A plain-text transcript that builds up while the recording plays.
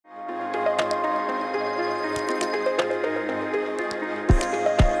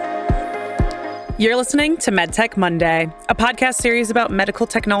You're listening to MedTech Monday, a podcast series about medical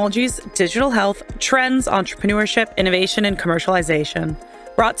technologies, digital health, trends, entrepreneurship, innovation, and commercialization.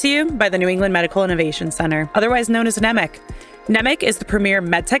 Brought to you by the New England Medical Innovation Center, otherwise known as NEMIC. NEMIC is the premier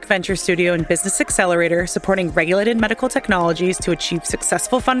medtech venture studio and business accelerator supporting regulated medical technologies to achieve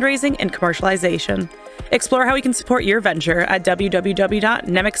successful fundraising and commercialization. Explore how we can support your venture at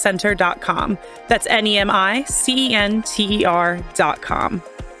www.nemiccenter.com. That's NEMICENTER.com.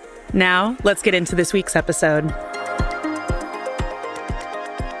 Now, let's get into this week's episode.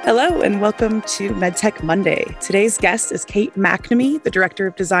 Hello, and welcome to MedTech Monday. Today's guest is Kate McNamee, the Director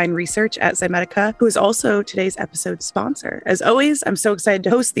of Design Research at Zymedica, who is also today's episode sponsor. As always, I'm so excited to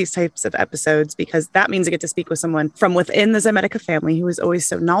host these types of episodes because that means I get to speak with someone from within the Zymedica family who is always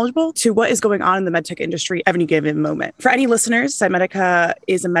so knowledgeable to what is going on in the medtech industry at any given moment. For any listeners, Zymedica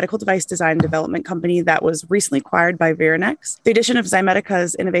is a medical device design and development company that was recently acquired by Veranex. The addition of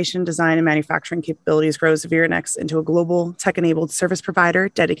Zymedica's innovation, design, and manufacturing capabilities grows Veranex into a global tech-enabled service provider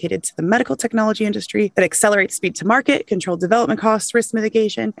dedicated to the medical technology industry that accelerates speed to market, controlled development costs, risk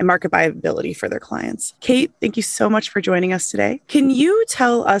mitigation, and market viability for their clients. Kate, thank you so much for joining us today. Can you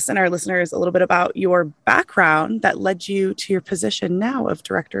tell us and our listeners a little bit about your background that led you to your position now of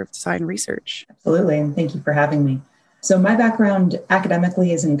Director of Design Research? Absolutely, and thank you for having me. So my background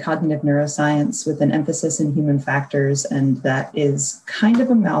academically is in cognitive neuroscience with an emphasis in human factors, and that is kind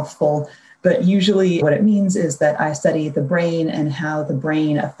of a mouthful. But usually what it means is that I study the brain and how the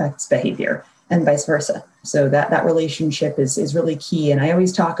brain affects behavior and vice versa. So that relationship is really key. And I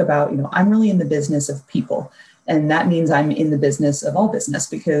always talk about, I'm really in the business of people. And that means I'm in the business of all business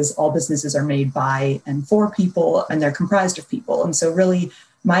because all businesses are made by and for people and they're comprised of people. And so really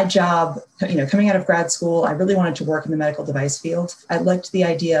my job, coming out of grad school, I really wanted to work in the medical device field. I liked the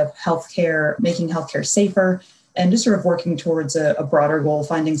idea of healthcare, making healthcare safer, and just sort of working towards a broader goal,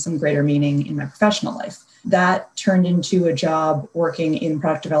 finding some greater meaning in my professional life. That turned into a job working in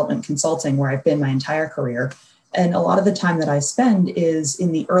product development consulting, where I've been my entire career. And a lot of the time that I spend is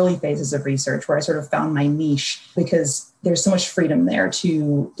in the early phases of research, where I sort of found my niche, because there's so much freedom there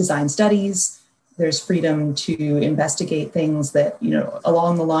to design studies. There's freedom to investigate things that,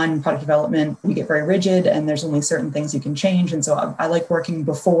 along the line in product development, we get very rigid and there's only certain things you can change. And so I like working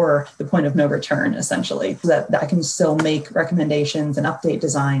before the point of no return, essentially, so that I can still make recommendations and update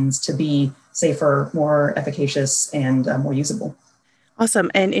designs to be safer, more efficacious, and more usable.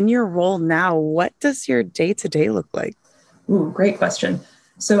 Awesome. And in your role now, what does your day-to-day look like? Ooh, great question.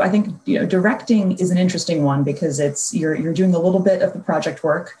 So I think, directing is an interesting one because you're doing a little bit of the project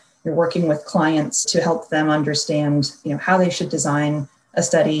work. You're working with clients to help them understand, how they should design a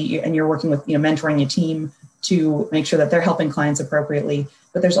study, and you're working with, mentoring a team to make sure that they're helping clients appropriately.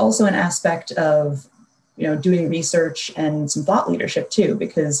 But there's also an aspect of, doing research and some thought leadership too,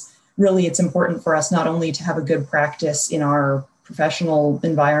 because really it's important for us not only to have a good practice in our professional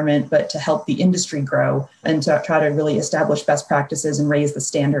environment, but to help the industry grow and to try to really establish best practices and raise the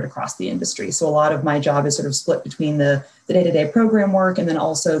standard across the industry. So a lot of my job is sort of split between the day-to-day program work and then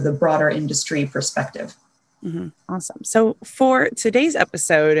also the broader industry perspective. Mm-hmm. Awesome. So for today's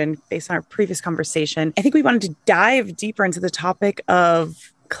episode, and based on our previous conversation, I think we wanted to dive deeper into the topic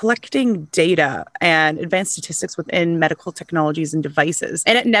of collecting data and advanced statistics within medical technologies and devices.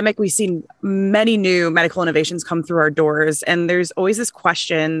 And at NEMIC, we've seen many new medical innovations come through our doors. And there's always this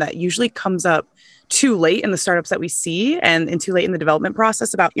question that usually comes up too late in the startups that we see and too late in the development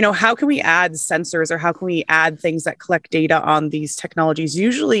process about, how can we add sensors or how can we add things that collect data on these technologies,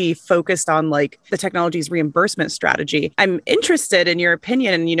 usually focused on like the technology's reimbursement strategy. I'm interested in your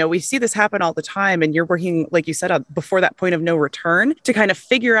opinion. And, we see this happen all the time. And you're working, like you said, before that point of no return to kind of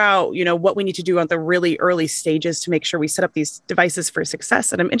figure out, what we need to do on the really early stages to make sure we set up these devices for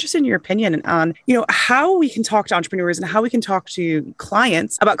success. And I'm interested in your opinion on, how we can talk to entrepreneurs and how we can talk to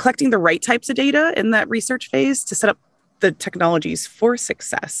clients about collecting the right types of data in that research phase to set up the technologies for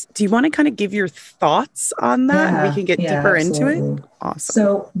success. Do you want to kind of give your thoughts on that? Yeah, and we can get deeper absolutely. into it. Awesome.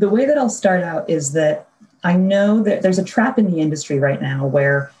 So the way that I'll start out is that I know that there's a trap in the industry right now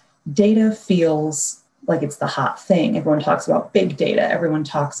where data feels like it's the hot thing. Everyone talks about big data. Everyone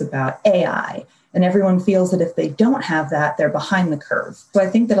talks about AI. And everyone feels that if they don't have that, they're behind the curve. So I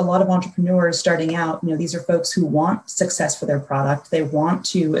think that a lot of entrepreneurs starting out, these are folks who want success for their product. They want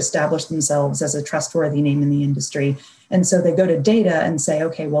to establish themselves as a trustworthy name in the industry. And so they go to data and say,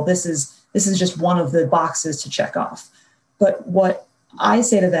 okay, well, this is just one of the boxes to check off. But what I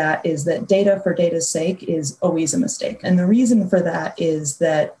say to that is that data for data's sake is always a mistake. And the reason for that is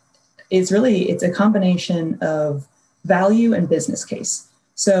that it's a combination of value and business case.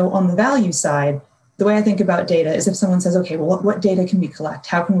 So on the value side, the way I think about data is if someone says, okay, well, what data can we collect?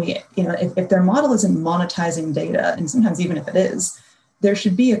 How can we, if their model isn't monetizing data, and sometimes even if it is, there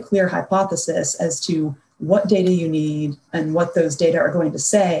should be a clear hypothesis as to what data you need and what those data are going to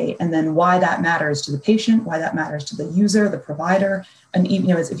say, and then why that matters to the patient, why that matters to the user, the provider, and even,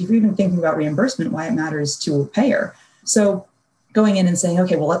 if you're even thinking about reimbursement, why it matters to a payer. So going in and saying,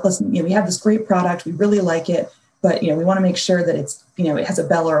 okay, well, let's we have this great product, we really like it, but we want to make sure that it's it has a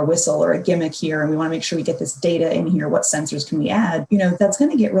bell or a whistle or a gimmick here, and we want to make sure we get this data in here. What sensors can we add? That's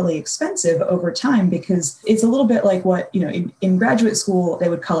going to get really expensive over time, because it's a little bit like what in graduate school they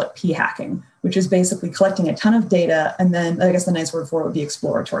would call it p-hacking, which is basically collecting a ton of data, and then I guess the nice word for it would be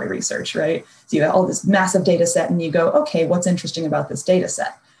exploratory research, right? So you have all this massive data set, and you go, okay, what's interesting about this data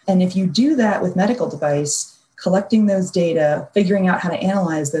set? And if you do that with medical device, collecting those data, figuring out how to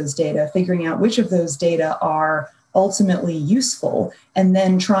analyze those data, figuring out which of those data are ultimately useful, and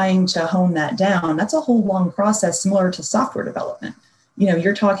then trying to hone that down, that's a whole long process similar to software development.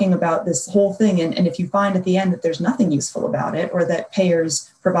 You're talking about this whole thing, and if you find at the end that there's nothing useful about it, or that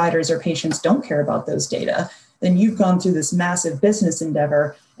payers, providers, or patients don't care about those data, then you've gone through this massive business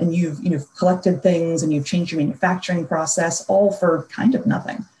endeavor, and you've collected things, and you've changed your manufacturing process, all for kind of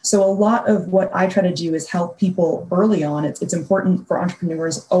nothing. So a lot of what I try to do is help people early on. It's important for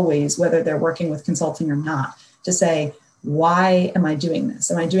entrepreneurs always, whether they're working with consulting or not, to say, why am I doing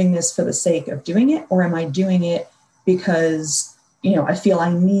this? Am I doing this for the sake of doing it? Or am I doing it because, I feel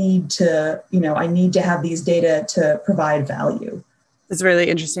I need to have these data to provide value? It's really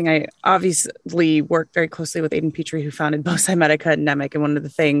interesting. I obviously work very closely with Aidan Petrie, who founded both Medica and Nemic. And one of the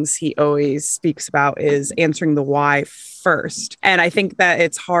things he always speaks about is answering the why first. And I think that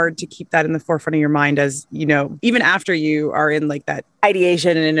it's hard to keep that in the forefront of your mind, as, even after you are in like that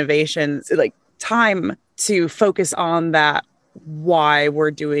ideation and innovation, like time to focus on that why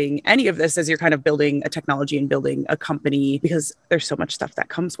we're doing any of this as you're kind of building a technology and building a company, because there's so much stuff that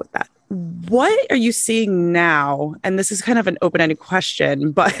comes with that. What are you seeing now? And this is kind of an open-ended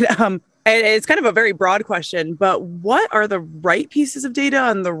question, but it's kind of a very broad question, but what are the right pieces of data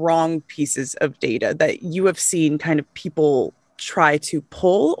and the wrong pieces of data that you have seen kind of people try to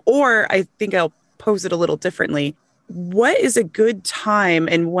pull? Or I think I'll pose it a little differently. What is a good time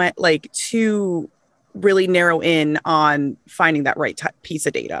and when, to really narrow in on finding that right piece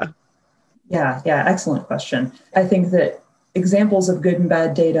of data? Yeah, excellent question. I think that examples of good and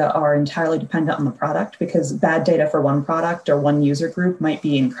bad data are entirely dependent on the product, because bad data for one product or one user group might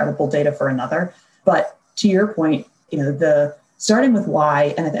be incredible data for another. But to your point, the starting with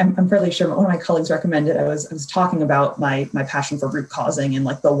why, and I'm fairly sure one of my colleagues recommended, I was talking about my passion for root causing and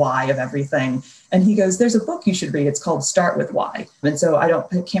like the why of everything. And he goes, there's a book you should read. It's called Start With Why. And so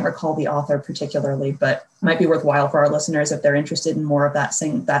I can't recall the author particularly, but it might be worthwhile for our listeners, if they're interested in more of that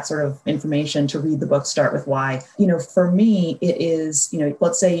sort of information, to read the book Start With Why. For me, it is,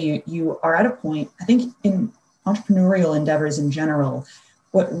 let's say you are at a point, I think in entrepreneurial endeavors in general,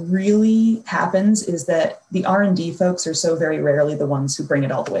 what really happens is that the R&D folks are so very rarely the ones who bring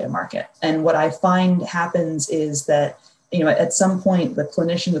it all the way to market. And what I find happens is that, at some point, the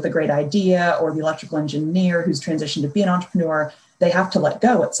clinician with a great idea or the electrical engineer who's transitioned to be an entrepreneur, they have to let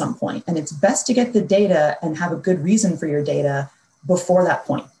go at some point. And it's best to get the data and have a good reason for your data before that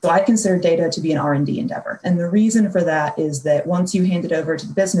point. So I consider data to be an R&D endeavor. And the reason for that is that once you hand it over to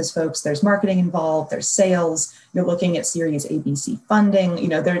the business folks, there's marketing involved, there's sales, you're looking at Series ABC funding,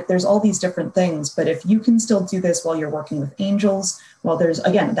 there's all these different things. But if you can still do this while you're working with angels, well, there's,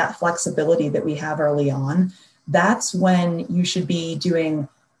 again, that flexibility that we have early on, that's when you should be doing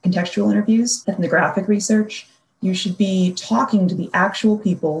contextual interviews, ethnographic research. You should be talking to the actual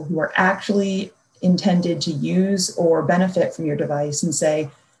people who are actually intended to use or benefit from your device, and say,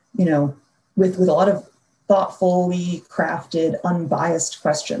 with a lot of thoughtfully crafted, unbiased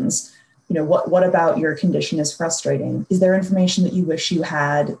questions, what about your condition is frustrating? Is there information that you wish you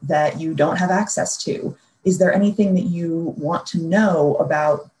had that you don't have access to? Is there anything that you want to know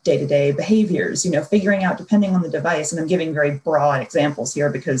about day-to-day behaviors? Figuring out, depending on the device, and I'm giving very broad examples here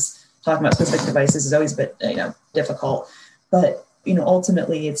because talking about specific devices is always a bit, difficult. But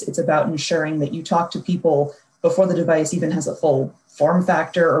ultimately, it's about ensuring that you talk to people before the device even has a full form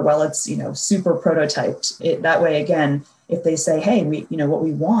factor, or it's super prototyped. That way, again, if they say, hey, what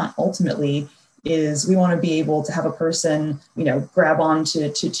we want ultimately is we want to be able to have a person grab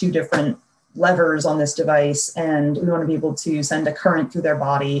onto two different levers on this device, and we want to be able to send a current through their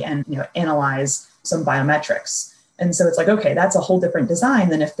body and analyze some biometrics. And so it's like, okay, that's a whole different design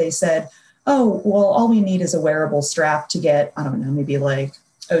than if they said, oh, well, all we need is a wearable strap to get, I don't know, maybe like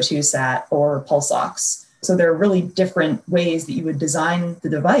O2 sat or pulse ox. So there are really different ways that you would design the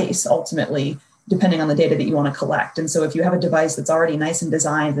device ultimately depending on the data that you want to collect. And so if you have a device that's already nice and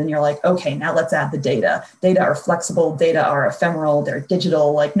designed, then you're like, okay, now let's add the data. Data are flexible, data are ephemeral, they're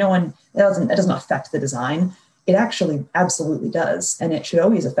digital. Like it doesn't affect the design. It actually absolutely does. And it should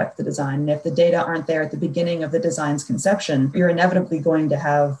always affect the design. And if the data aren't there at the beginning of the design's conception, you're inevitably going to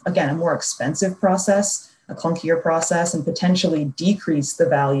have, again, a more expensive process, a clunkier process, and potentially decrease the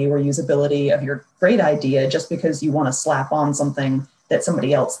value or usability of your great idea just because you want to slap on something that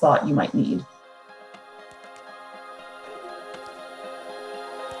somebody else thought you might need.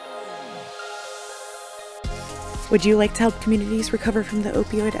 Would you like to help communities recover from the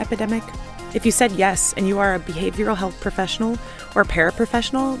opioid epidemic? If you said yes and you are a behavioral health professional or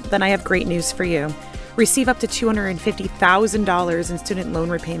paraprofessional, then I have great news for you. Receive up to $250,000 in student loan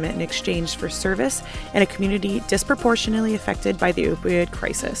repayment in exchange for service in a community disproportionately affected by the opioid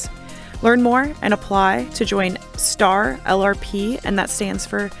crisis. Learn more and apply to join STAR LRP, and that stands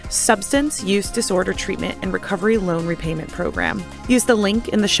for Substance Use Disorder Treatment and Recovery Loan Repayment Program. Use the link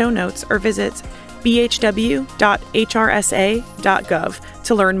in the show notes or visit bhw.hrsa.gov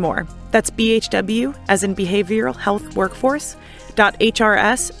to learn more. That's BHW as in Behavioral Health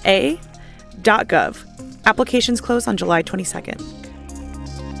Workforce.hrsa.gov. Applications close on July 22nd.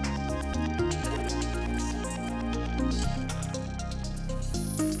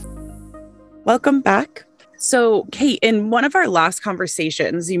 Welcome back. So, Kate, in one of our last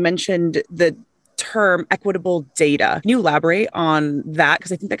conversations, you mentioned the term equitable data. Can you elaborate on that?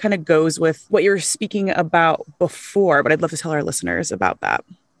 Because I think that kind of goes with what you were speaking about before, but I'd love to tell our listeners about that.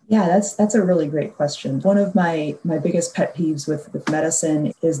 Yeah, that's a really great question. One of my biggest pet peeves with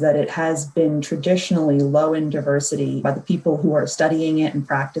medicine is that it has been traditionally low in diversity by the people who are studying it and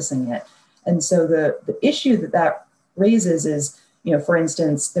practicing it. And so the issue that raises is, for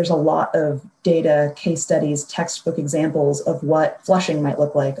instance, there's a lot of data, case studies, textbook examples of what flushing might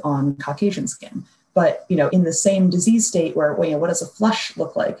look like on Caucasian skin. But, in the same disease state where, what does a flush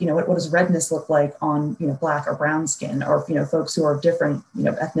look like? What does redness look like on, black or brown skin or, folks who are of different,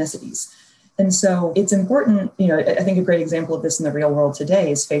 ethnicities? And so it's important, I think a great example of this in the real world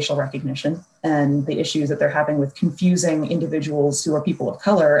today is facial recognition and the issues that they're having with confusing individuals who are people of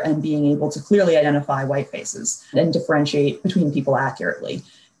color and being able to clearly identify white faces and differentiate between people accurately.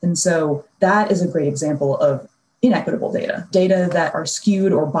 And so that is a great example of inequitable data that are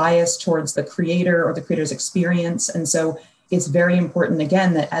skewed or biased towards the creator or the creator's experience. And so it's very important,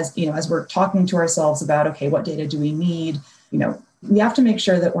 again, that as we're talking to ourselves about, okay, what data do we need? We have to make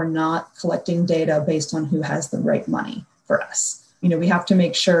sure that we're not collecting data based on who has the right money for us. We have to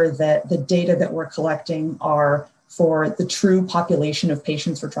make sure that the data that we're collecting are for the true population of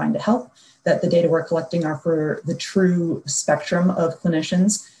patients we're trying to help, that the data we're collecting are for the true spectrum of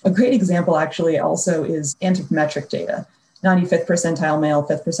clinicians. A great example actually also is anthropometric data. 95th percentile male,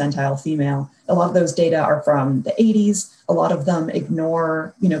 5th percentile female. A lot of those data are from the 80s. A lot of them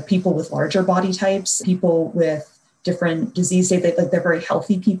ignore, people with larger body types, people with different disease states. They're very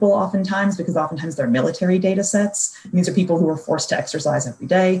healthy people oftentimes, because oftentimes they're military data sets. And these are people who are forced to exercise every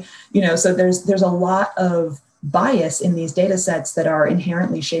day. So there's a lot of bias in these data sets that are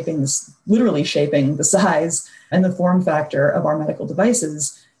inherently literally shaping the size and the form factor of our medical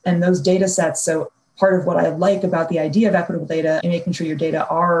devices. And those data sets, so part of what I like about the idea of equitable data and making sure your data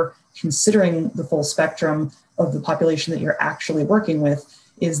are considering the full spectrum of the population that you're actually working with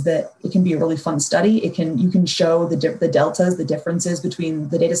is that it can be a really fun study. You can show the deltas, the differences between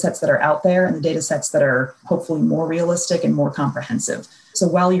the data sets that are out there and the data sets that are hopefully more realistic and more comprehensive. So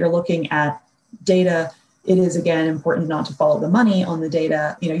while you're looking at data, it is, again, important not to follow the money on the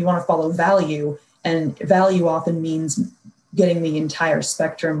data. You want to follow value, and value often means getting the entire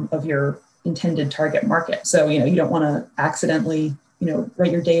spectrum of your intended target market. So, you don't want to accidentally,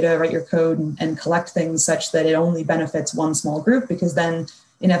 write your data, write your code and collect things such that it only benefits one small group, because then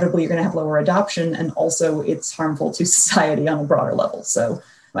inevitably you're going to have lower adoption, and also it's harmful to society on a broader level. So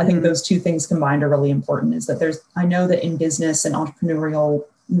I think those two things combined are really important. Is that I know that in business and entrepreneurial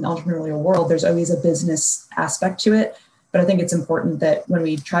world, there's always a business aspect to it. But I think it's important that when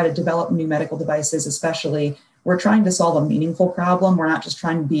we try to develop new medical devices, especially, we're trying to solve a meaningful problem. We're not just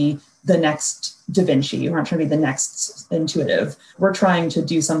trying to be the next Da Vinci. We're not trying to be the next Intuitive. We're trying to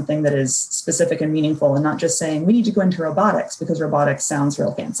do something that is specific and meaningful, and not just saying we need to go into robotics because robotics sounds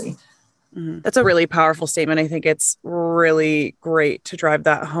real fancy. That's a really powerful statement. I think it's really great to drive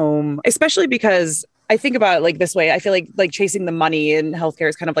that home, especially because I think about it like this way. I feel like chasing the money in healthcare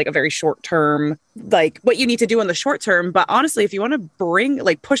is kind of like a very short term, like what you need to do in the short term. But honestly, if you want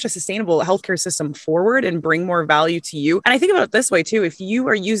to push a sustainable healthcare system forward and bring more value to you. And I think about it this way too. If you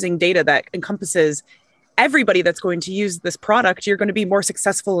are using data that encompasses everybody that's going to use this product, you're going to be more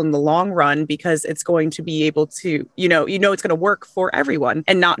successful in the long run because it's going to be able to, it's going to work for everyone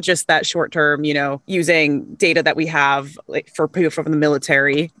and not just that short term, using data that we have like for people from the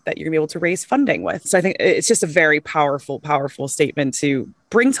military that you're gonna be able to raise funding with. So I think it's just a very powerful, powerful statement to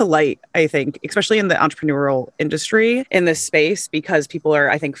bring to light, I think, especially in the entrepreneurial industry in this space, because people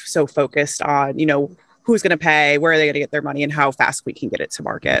are, I think, so focused on, who's going to pay, where are they going to get their money, and how fast we can get it to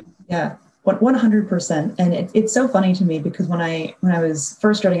market. Yeah. 100%. And it's so funny to me because when I was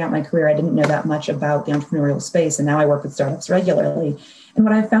first starting out my career, I didn't know that much about the entrepreneurial space. And now I work with startups regularly. And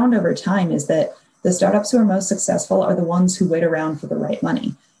what I've found over time is that the startups who are most successful are the ones who wait around for the right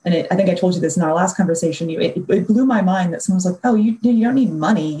money. And I think I told you this in our last conversation. It blew my mind that someone was like, oh, you don't need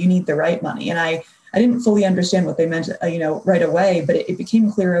money, you need the right money. And I didn't fully understand what they meant, right away, but it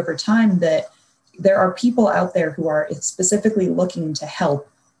became clear over time that there are people out there who are specifically looking to help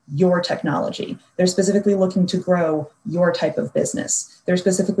your technology. They're specifically looking to grow your type of business. They're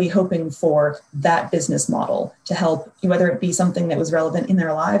specifically hoping for that business model to help, whether it be something that was relevant in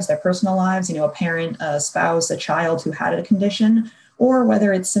their lives, their personal lives, a parent, a spouse, a child who had a condition, or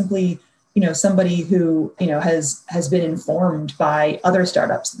whether it's simply, somebody who, has been informed by other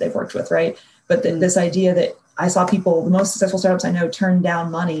startups that they've worked with, right? But this idea that I saw people, the most successful startups I know, turn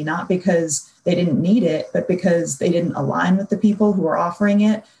down money, not because they didn't need it, but because they didn't align with the people who were offering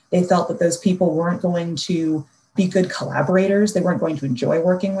it. They felt that those people weren't going to be good collaborators. They weren't going to enjoy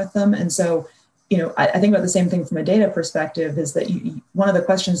working with them. And so, I think about the same thing from a data perspective is that one of the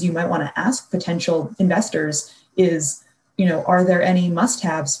questions you might want to ask potential investors is, are there any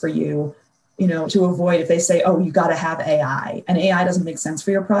must-haves for you, to avoid if they say, oh, you got to have AI and AI doesn't make sense for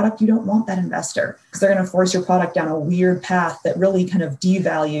your product, you don't want that investor because they're going to force your product down a weird path that really kind of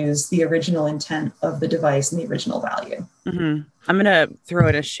devalues the original intent of the device and the original value. Mm-hmm. I'm going to throw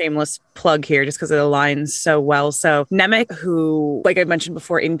in a shameless plug here just because it aligns so well. So Nemec, who, like I mentioned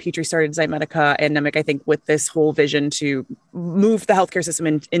before, in Petrie started Zymedica, and Nemec, I think, with this whole vision to move the healthcare system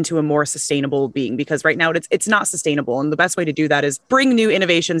into a more sustainable being, because right now it's not sustainable. And the best way to do that is bring new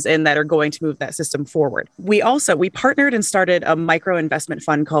innovations in that are going to move that system forward. We partnered and started a micro investment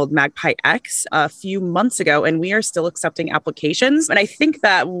fund called Magpie X a few months ago, and we are still accepting applications. And I think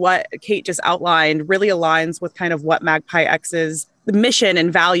that what Kate just outlined really aligns with kind of what Magpie X's the mission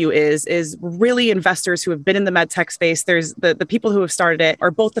and value is really investors who have been in the med tech space. There's the people who have started it are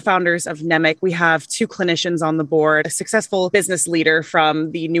both the founders of Nemec. We have 2 clinicians on the board, a successful business leader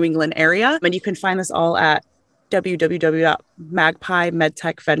from the New England area. And you can find this all at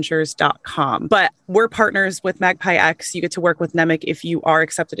www.magpiemedtechventures.com. But we're partners with Magpie X. You get to work with Nemec if you are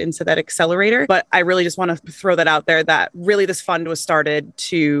accepted into that accelerator. But I really just want to throw that out there that really this fund was started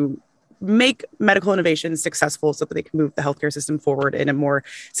to make medical innovations successful so that they can move the healthcare system forward in a more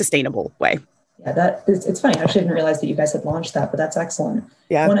sustainable way. Yeah, it's funny. I actually didn't realize that you guys had launched that, but that's excellent.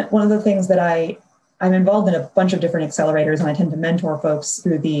 Yeah. One of the things that I'm involved in a bunch of different accelerators, and I tend to mentor folks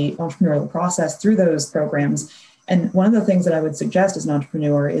through the entrepreneurial process through those programs. And one of the things that I would suggest as an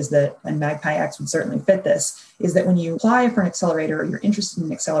entrepreneur is that, and Magpie X would certainly fit this, is that when you apply for an accelerator or you're interested in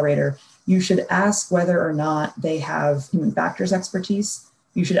an accelerator, you should ask whether or not they have human factors expertise.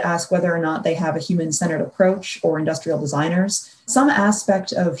 You should ask whether or not they have a human-centered approach or industrial designers. Some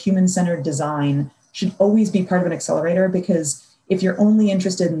aspect of human-centered design should always be part of an accelerator, because if you're only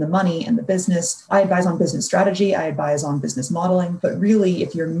interested in the money and the business, I advise on business strategy, I advise on business modeling. But really,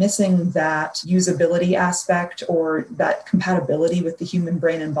 if you're missing that usability aspect or that compatibility with the human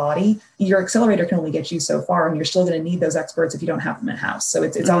brain and body, your accelerator can only get you so far, and you're still going to need those experts if you don't have them in-house. So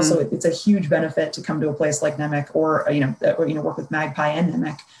it's also a huge benefit to come to a place like Nemec or work with Magpie and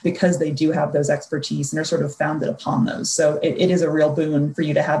Nemec, because they do have those expertise and are sort of founded upon those. So it is a real boon for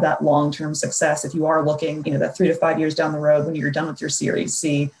you to have that long-term success if you are looking, that 3 to 5 years down the road when you're done with your Series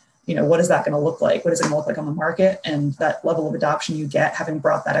C, what is that going to look like? What is it going to look like on the market? And that level of adoption you get having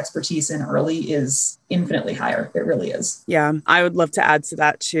brought that expertise in early is infinitely higher. It really is. Yeah, I would love to add to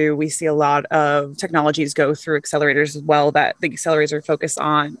that too. We see a lot of technologies go through accelerators as well, that the accelerators are focused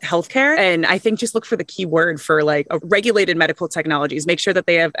on healthcare. And I think just look for the keyword for like a regulated medical technologies. Make sure that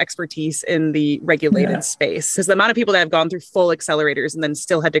they have expertise in the regulated space. Because the amount of people that have gone through full accelerators and then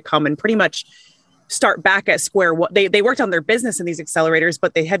still had to come and pretty much start back at square one. They worked on their business in these accelerators,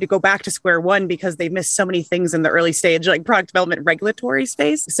 but they had to go back to square one because they missed so many things in the early stage, like product development, regulatory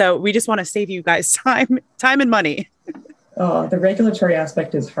space. So we just want to save you guys time and money. Oh, the regulatory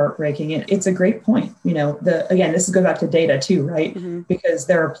aspect is heartbreaking. It's a great point. Again, this goes back to data too, right? Mm-hmm. Because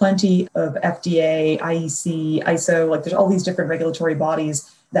there are plenty of FDA, IEC, ISO, like there's all these different regulatory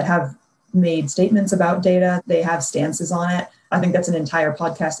bodies that have made statements about data. They have stances on it. I think that's an entire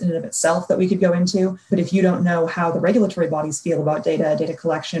podcast in and of itself that we could go into. But if you don't know how the regulatory bodies feel about data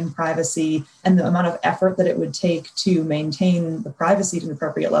collection, privacy, and the amount of effort that it would take to maintain the privacy to an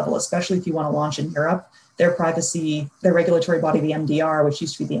appropriate level, especially if you want to launch in Europe, their regulatory body, the MDR, which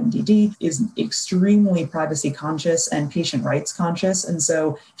used to be the MDD, is extremely privacy conscious and patient rights conscious. And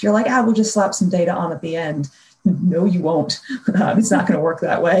so if you're like, we'll just slap some data on at the end, no, you won't. It's not going to work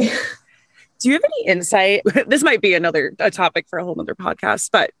that way. Do you have any insight? This might be a topic for a whole other podcast,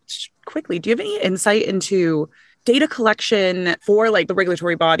 but quickly, do you have any insight into data collection for like the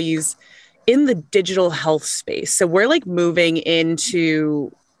regulatory bodies in the digital health space? So we're like moving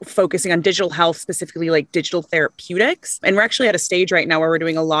into focusing on digital health, specifically like digital therapeutics. And we're actually at a stage right now where we're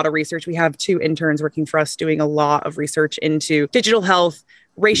doing a lot of research. We have 2 interns working for us doing a lot of research into digital health,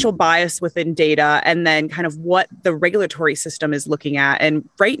 racial bias within data, and then kind of what the regulatory system is looking at. And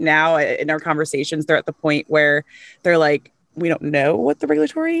right now in our conversations, they're at the point where they're like, we don't know what the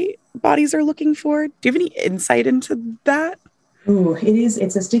regulatory bodies are looking for. Do you have any insight into that? Ooh,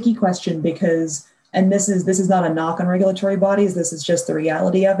 it's a sticky question because, and this is not a knock on regulatory bodies, this is just the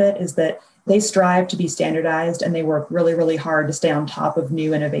reality of it, is that they strive to be standardized and they work really, really hard to stay on top of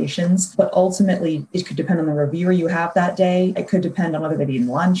new innovations. But ultimately, it could depend on the reviewer you have that day. It could depend on whether they've eaten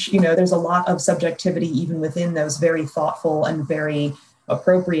lunch. There's a lot of subjectivity even within those very thoughtful and very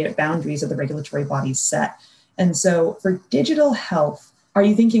appropriate boundaries that the regulatory bodies set. And so for digital health, are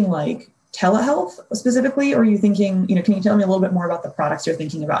you thinking like telehealth specifically, or are you thinking, can you tell me a little bit more about the products you're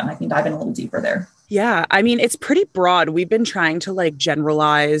thinking about? And I can dive in a little deeper there. Yeah, I mean, it's pretty broad. We've been trying to like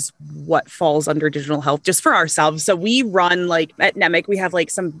generalize what falls under digital health just for ourselves. So we run like at NEMIC, we have like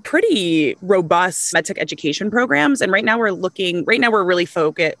some pretty robust medtech education programs. And right now we're really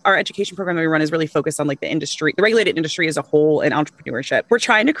focused. Our education program that we run is really focused on like the industry, the regulated industry as a whole, and entrepreneurship. We're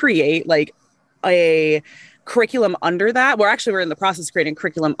trying to create like a curriculum under that. We're in the process of creating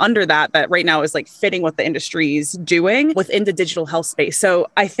curriculum under that right now is like fitting what the industry is doing within the digital health space. So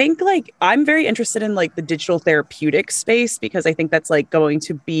I think like I'm very interested in like the digital therapeutic space because I think that's like going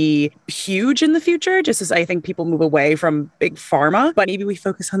to be huge in the future, just as I think people move away from big pharma, but maybe we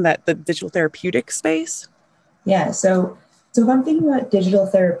focus on the digital therapeutic space. Yeah. So if I'm thinking about digital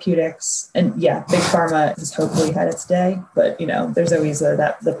therapeutics, and yeah, big pharma has hopefully had its day, but there's always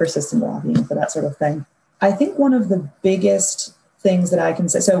the persistent lobbying for that sort of thing. I think one of the biggest things that I can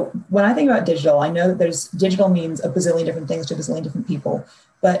say, so when I think about digital, I know that digital means a bazillion different things to a bazillion different people,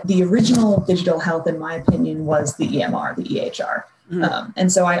 but the original digital health, in my opinion, was the EMR, the EHR. Mm-hmm.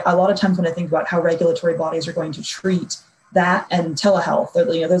 And so a lot of times when I think about how regulatory bodies are going to treat that and telehealth,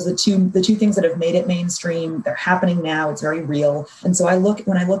 those are the two things that have made it mainstream. They're happening now. It's very real. And so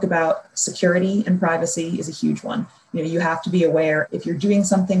when I look about security and privacy is a huge one. You have to be aware if you're doing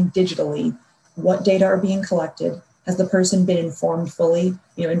something digitally, what data are being collected? Has the person been informed fully?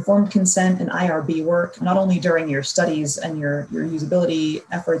 Informed consent and IRB work, not only during your studies and your usability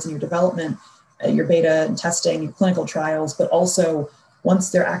efforts and your development, your beta and testing, your clinical trials, but also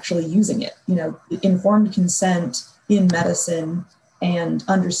once they're actually using it. Informed consent in medicine and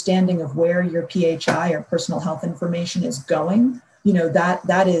understanding of where your PHI or personal health information is going,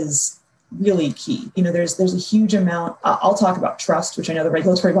 that is really key. There's a huge amount. I'll talk about trust, which I know the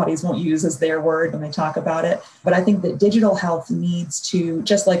regulatory bodies won't use as their word when they talk about it. But I think that digital health needs to,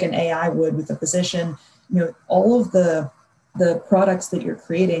 just like an AI would with a physician, all of the products that you're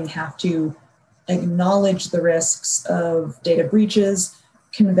creating have to acknowledge the risks of data breaches,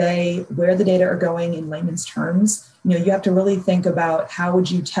 convey where the data are going in layman's terms. You have to really think about how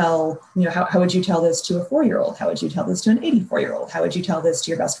would you tell this to a 4-year-old? How would you tell this to an 84-year-old? How would you tell this to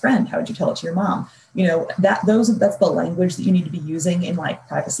your best friend? How would you tell it to your mom? That's the language that you need to be using in like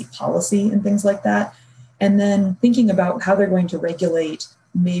privacy policy and things like that. And then thinking about how they're going to regulate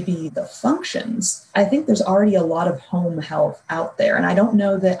maybe the functions. I think there's already a lot of home health out there. And I don't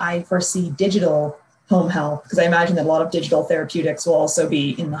know that I foresee digital home health, because I imagine that a lot of digital therapeutics will also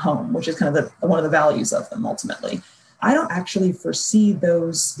be in the home, which is kind of one of the values of them ultimately. I don't actually foresee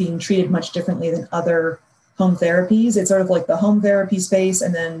those being treated much differently than other home therapies. It's sort of like the home therapy space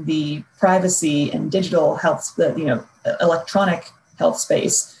and then the privacy and digital health, electronic health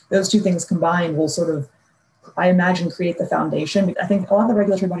space. Those two things combined will sort of, I imagine, create the foundation. I think a lot of the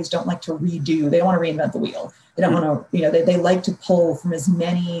regulatory bodies don't like to redo. They don't want to reinvent the wheel. They don't want to, they like to pull from as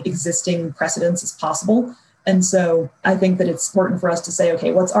many existing precedents as possible. And so I think that it's important for us to say,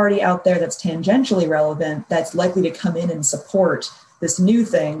 okay, what's already out there that's tangentially relevant, that's likely to come in and support this new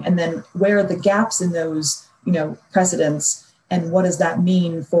thing. And then where are the gaps in those, precedents, and what does that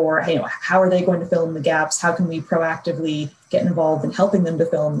mean for, how are they going to fill in the gaps? How can we proactively get involved in helping them to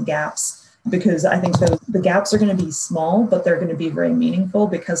fill in the gaps? because I think the gaps are going to be small, but they're going to be very meaningful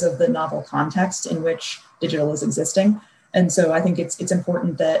because of the novel context in which digital is existing. And so I think it's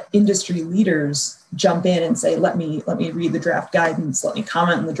important that industry leaders jump in and say, let me read the draft guidance, let me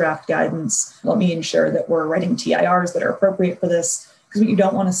comment on the draft guidance, let me ensure that we're writing TIRs that are appropriate for this. Because what you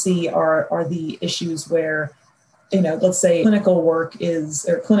don't want to see are the issues where, let's say clinical work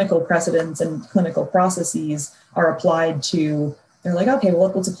or clinical precedents and clinical processes are applied to, they're like, okay, well,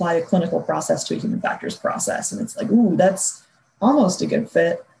 let's apply a clinical process to a human factors process. And it's like, ooh, that's almost a good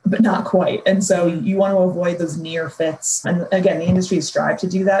fit, but not quite. And so you want to avoid those near fits. And again, the industry strive to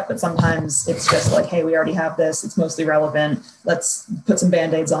do that, but sometimes it's just like, hey, we already have this. It's mostly relevant. Let's put some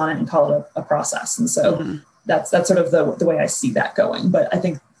Band-Aids on it and call it a process. And so that's sort of the way I see that going. But I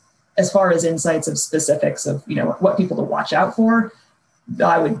think as far as insights of specifics of, what people to watch out for,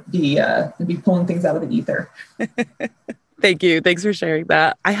 I would be pulling things out of the ether. Thank you. Thanks for sharing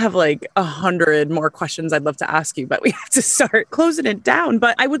that. I have like 100 more questions I'd love to ask you, but we have to start closing it down.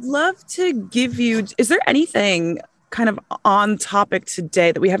 But I would love to give you, is there anything kind of on topic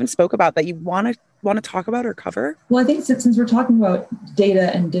today that we haven't spoke about that you want to talk about or cover? Well, I think since we're talking about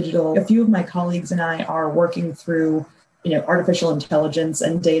data and digital, a few of my colleagues and I are working through, artificial intelligence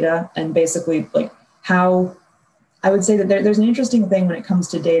and data, and basically like how I would say that there's an interesting thing when it comes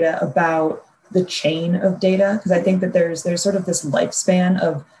to data about the chain of data, because I think that there's sort of this lifespan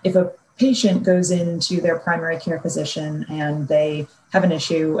of, if a patient goes into their primary care physician and they have an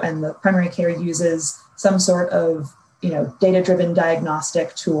issue and the primary care uses some sort of, data-driven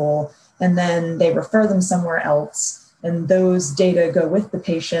diagnostic tool, and then they refer them somewhere else, and those data go with the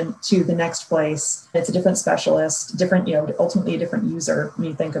patient to the next place. It's a different specialist, different, ultimately a different user when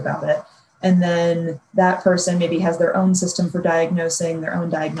you think about it. And then that person maybe has their own system for diagnosing, their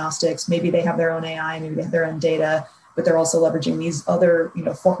own diagnostics. Maybe they have their own AI, maybe they have their own data, but they're also leveraging these other,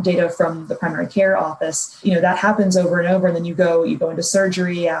 data from the primary care office. That happens over and over. And then you go into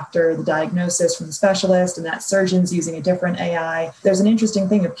surgery after the diagnosis from the specialist, and that surgeon's using a different AI. There's an interesting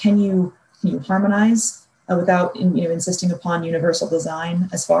thing of, can you harmonize without, insisting upon universal design,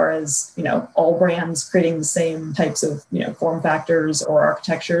 as far as, all brands creating the same types of, form factors or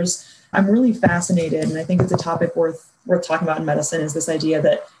architectures. I'm really fascinated, and I think it's a topic worth talking about in medicine, is this idea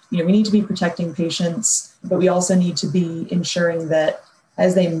that, we need to be protecting patients, but we also need to be ensuring that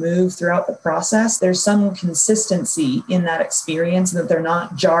as they move throughout the process, there's some consistency in that experience, and that they're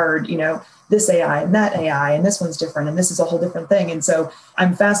not jarred, this AI and that AI, and this one's different, and this is a whole different thing. And so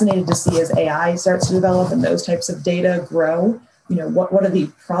I'm fascinated to see, as AI starts to develop and those types of data grow, what are the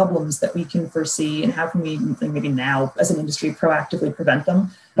problems that we can foresee, and how can we maybe now as an industry proactively prevent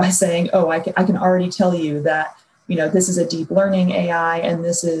them by saying, oh, I can already tell you that, this is a deep learning AI and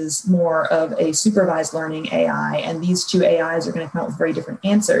this is more of a supervised learning AI. And these two AIs are going to come out with very different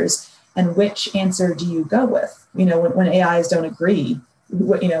answers. And which answer do you go with? When AIs don't agree,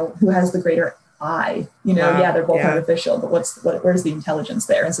 who has the greater eye? Yeah, they're both artificial, but where's the intelligence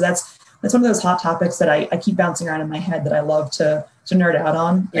there? And so that's one of those hot topics that I keep bouncing around in my head that I love to nerd out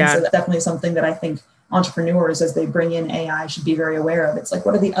on. And so that's definitely something that I think entrepreneurs, as they bring in AI, should be very aware of. It's like,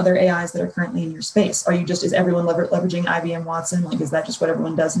 what are the other AIs that are currently in your space? Is everyone leveraging IBM Watson? Like, is that just what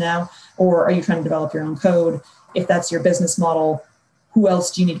everyone does now? Or are you trying to develop your own code? If that's your business model, who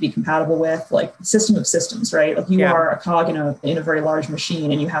else do you need to be compatible with? Like, system of systems, right? Like, you are a cog in a very large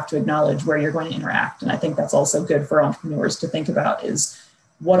machine, and you have to acknowledge where you're going to interact. And I think that's also good for entrepreneurs to think about, is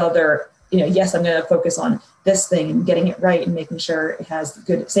what other, yes, I'm going to focus on this thing and getting it right and making sure it has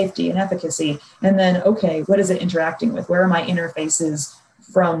good safety and efficacy. And then, okay, what is it interacting with? Where are my interfaces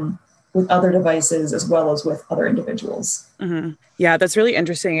with other devices as well as with other individuals? Mm-hmm. Yeah, that's really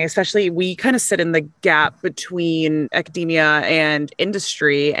interesting. Especially, we kind of sit in the gap between academia and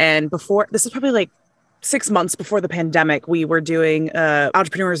industry. And this is probably like 6 months before the pandemic, we were doing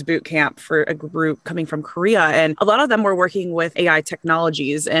entrepreneurs boot camp for a group coming from Korea. And a lot of them were working with AI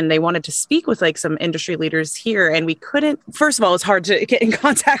technologies, and they wanted to speak with like some industry leaders here. And we couldn't, first of all, it's hard to get in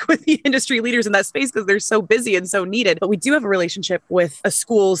contact with the industry leaders in that space because they're so busy and so needed. But we do have a relationship with a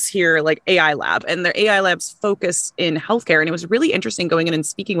schools here, like AI Lab, and their AI Lab's focus in healthcare. And it was really interesting going in and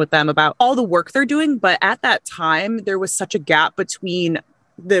speaking with them about all the work they're doing. But at that time, there was such a gap between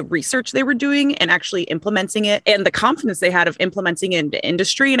the research they were doing and actually implementing it, and the confidence they had of implementing it into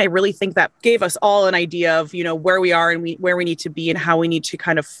industry. And I really think that gave us all an idea of, where we are and where we need to be and how we need to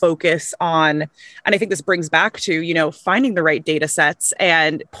kind of focus on. And I think this brings back to, finding the right data sets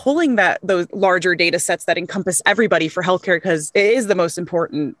and pulling those larger data sets that encompass everybody for healthcare, because it is the most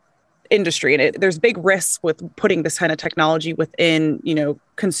important industry. And there's big risks with putting this kind of technology within,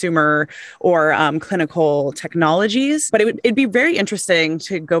 consumer or clinical technologies. But it'd be very interesting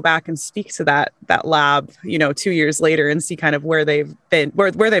to go back and speak to that lab, 2 years later and see kind of where they've been,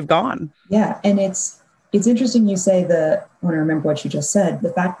 where they've gone. Yeah. And it's interesting you say I want to remember what you just said,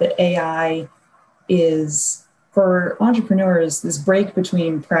 the fact that AI is, for entrepreneurs, this break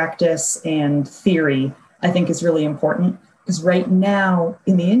between practice and theory, I think is really important. Because right now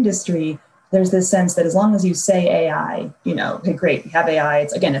in the industry, there's this sense that as long as you say AI, okay, great, we have AI.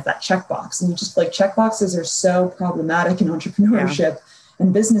 It's that checkbox. And you just checkboxes are so problematic in entrepreneurship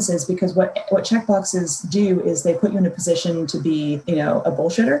and businesses, because what checkboxes do is they put you in a position to be, a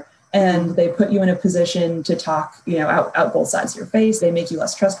bullshitter. And they put you in a position to talk, out both sides of your face. They make you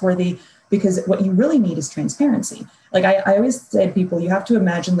less trustworthy, because what you really need is transparency. I always say to people, you have to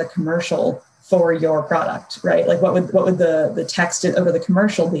imagine the commercial for your product, right? What would the text over the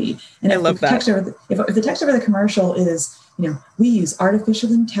commercial be? And if the text over the commercial is, we use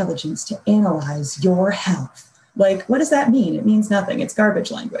artificial intelligence to analyze your health. What does that mean? It means nothing. It's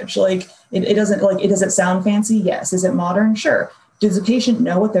garbage language. It doesn't does it sound fancy? Yes. Is it modern? Sure. Does the patient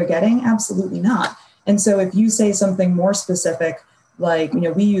know what they're getting? Absolutely not. And so if you say something more specific,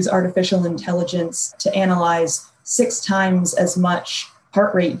 we use artificial intelligence to analyze 6 times as much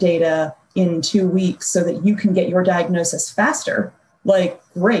heart rate data in 2 weeks so that you can get your diagnosis faster.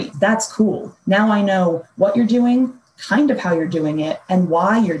 Great, that's cool. Now I know what you're doing, kind of how you're doing it, and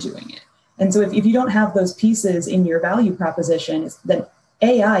why you're doing it. And so if you don't have those pieces in your value proposition, then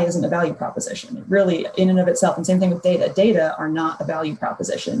AI isn't a value proposition. It really, in and of itself, and same thing with data. Data are not a value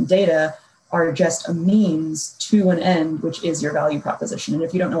proposition. Data are just a means to an end, which is your value proposition. And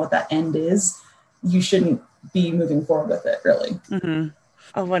if you don't know what that end is, you shouldn't be moving forward with it, really. Mm-hmm.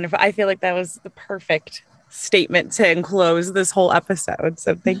 Oh, wonderful. I feel like that was the perfect statement to enclose this whole episode.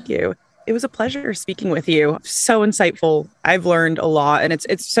 So thank you. It was a pleasure speaking with you. So insightful. I've learned a lot. And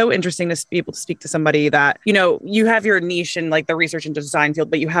it's so interesting to be able to speak to somebody that, you have your niche in the research and design field,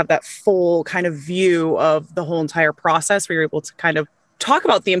 but you have that full kind of view of the whole entire process where you're able to kind of talk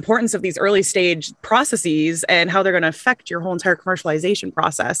about the importance of these early stage processes and how they're going to affect your whole entire commercialization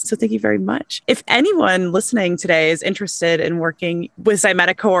process. So thank you very much. If anyone listening today is interested in working with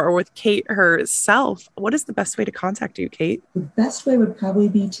Zymedica or with Kate herself, what is the best way to contact you, Kate? The best way would probably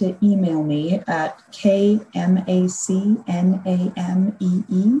be to email me at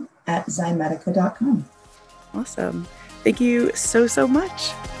kmacnamee@zymedica.com. Awesome. Thank you so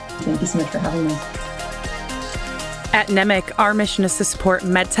much. Thank you so much for having me. At Nemic, our mission is to support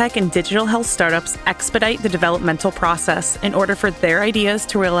medtech and digital health startups expedite the developmental process in order for their ideas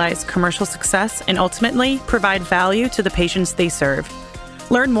to realize commercial success and ultimately provide value to the patients they serve.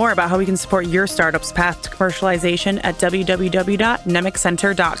 Learn more about how we can support your startup's path to commercialization at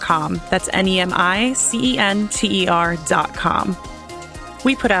www.nemiccenter.com. That's NEMICENTER.com.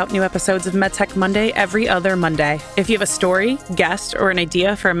 We put out new episodes of MedTech Monday every other Monday. If you have a story, guest, or an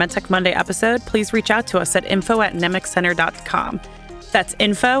idea for a MedTech Monday episode, please reach out to us at info@nemiccenter.com. That's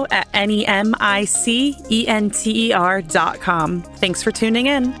info@NEMICENTER.com. Thanks for tuning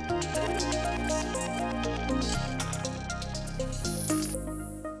in.